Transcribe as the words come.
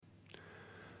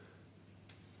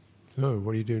So,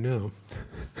 what do you do now?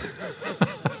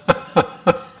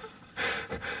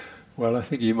 Well, I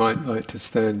think you might like to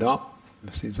stand up.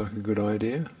 It seems like a good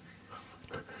idea.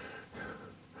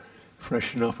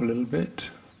 Freshen up a little bit.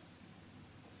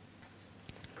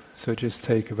 So just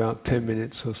take about 10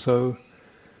 minutes or so,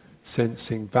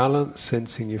 sensing balance,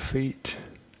 sensing your feet,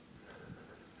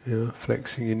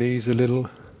 flexing your knees a little.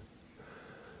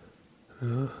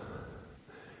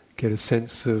 Get a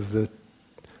sense of the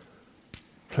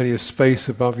plenty of space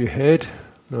above your head,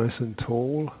 nice and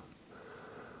tall,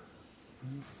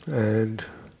 and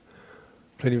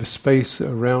plenty of space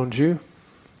around you,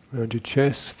 around your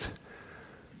chest,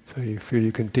 so you feel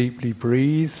you can deeply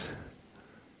breathe.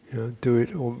 Do it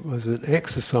as an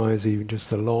exercise, even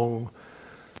just a long,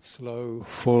 slow,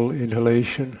 full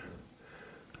inhalation,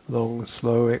 long,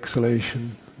 slow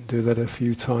exhalation. Do that a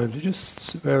few times. It's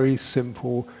just a very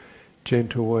simple,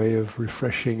 gentle way of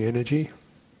refreshing energy.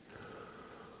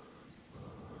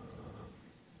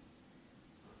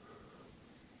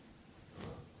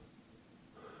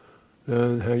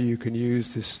 Learn how you can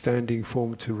use this standing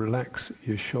form to relax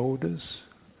your shoulders.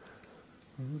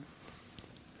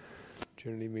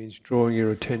 Generally means drawing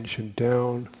your attention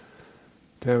down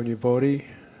your body,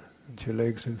 into your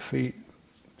legs and feet,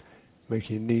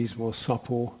 making your knees more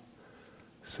supple,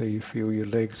 so you feel your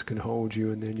legs can hold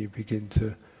you, and then you begin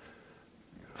to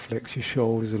flex your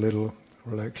shoulders a little,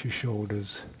 relax your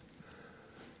shoulders,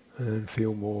 and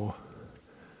feel more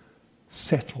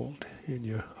settled in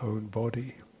your own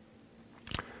body.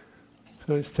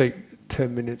 So let's take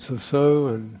 10 minutes or so,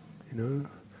 and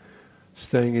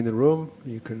staying in the room,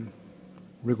 you can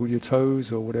wriggle your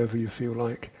toes or whatever you feel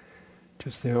like,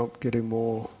 just to help get a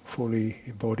more fully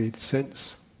embodied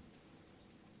sense.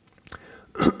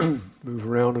 Move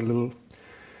around a little.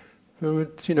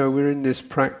 We're in this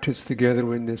practice together,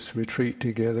 we're in this retreat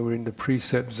together, we're in the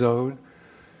precept zone.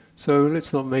 So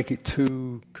let's not make it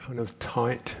too kind of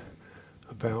tight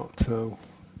about, a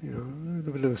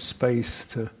little bit of space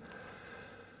to,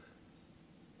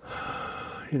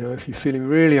 if you're feeling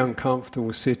really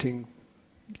uncomfortable sitting,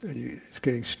 and it's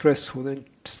getting stressful, then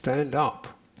stand up.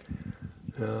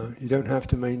 You don't have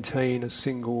to maintain a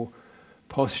single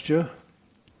posture.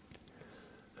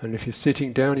 And if you're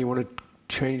sitting down, you want to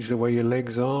change the way your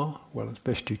legs are, well, as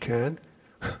best you can.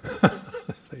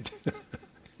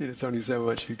 There's only so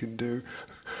much you can do.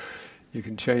 You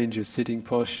can change your sitting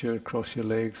posture, cross your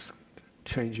legs,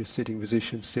 change your sitting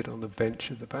position, sit on the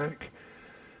bench at the back,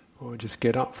 or just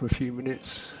get up for a few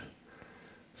minutes.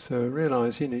 So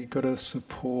realize, you've got to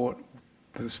support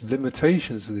those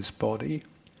limitations of this body.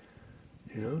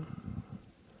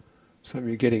 Some of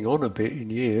you are getting on a bit in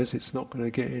years, it's not going to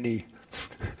get any...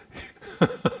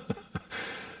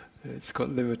 It's got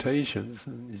limitations,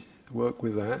 and you work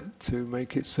with that to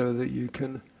make it so that you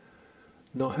can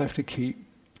not have to keep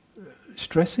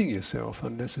stressing yourself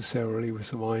unnecessarily with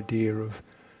some idea of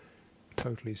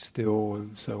totally still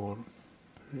and so on.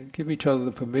 And give each other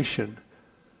the permission,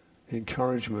 the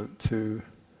encouragement to,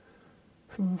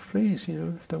 please,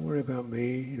 don't worry about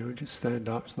me, just stand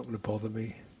up, it's not going to bother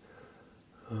me.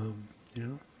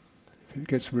 If it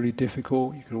gets really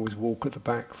difficult, you can always walk at the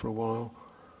back for a while,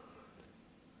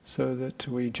 so that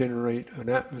we generate an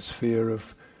atmosphere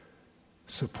of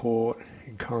support,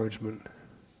 encouragement,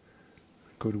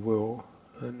 goodwill,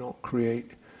 and not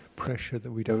create pressure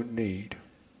that we don't need.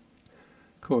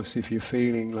 Of course, if you're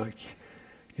feeling like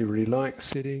you really like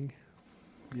sitting,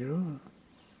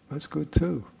 that's good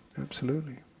too,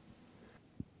 absolutely.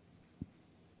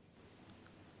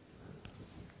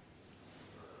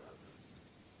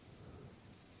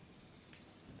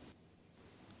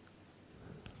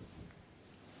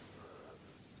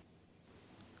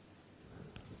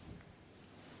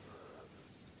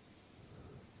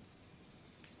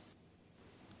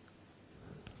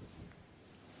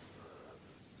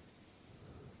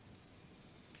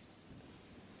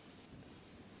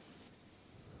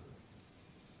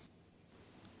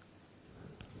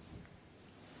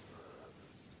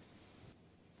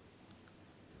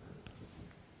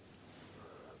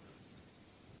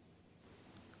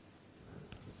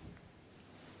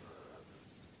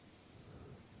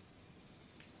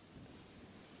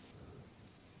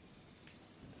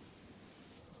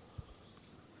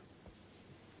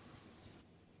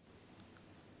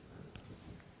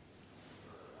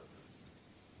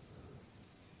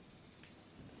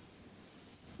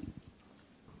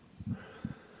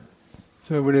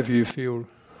 So whenever you feel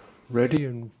ready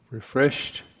and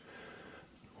refreshed,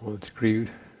 or degree,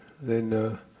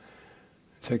 then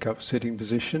take up sitting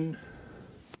position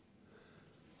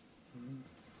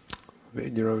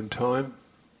in your own time.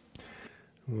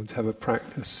 You want to have a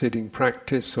practice, sitting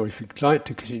practice, or if you'd like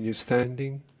to continue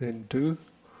standing, then do,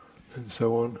 and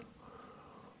so on.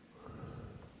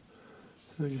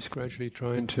 So just gradually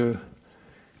trying to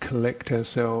collect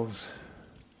ourselves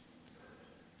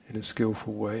in a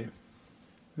skillful way.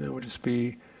 Now we'll just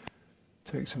take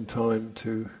some time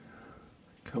to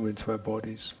come into our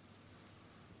bodies.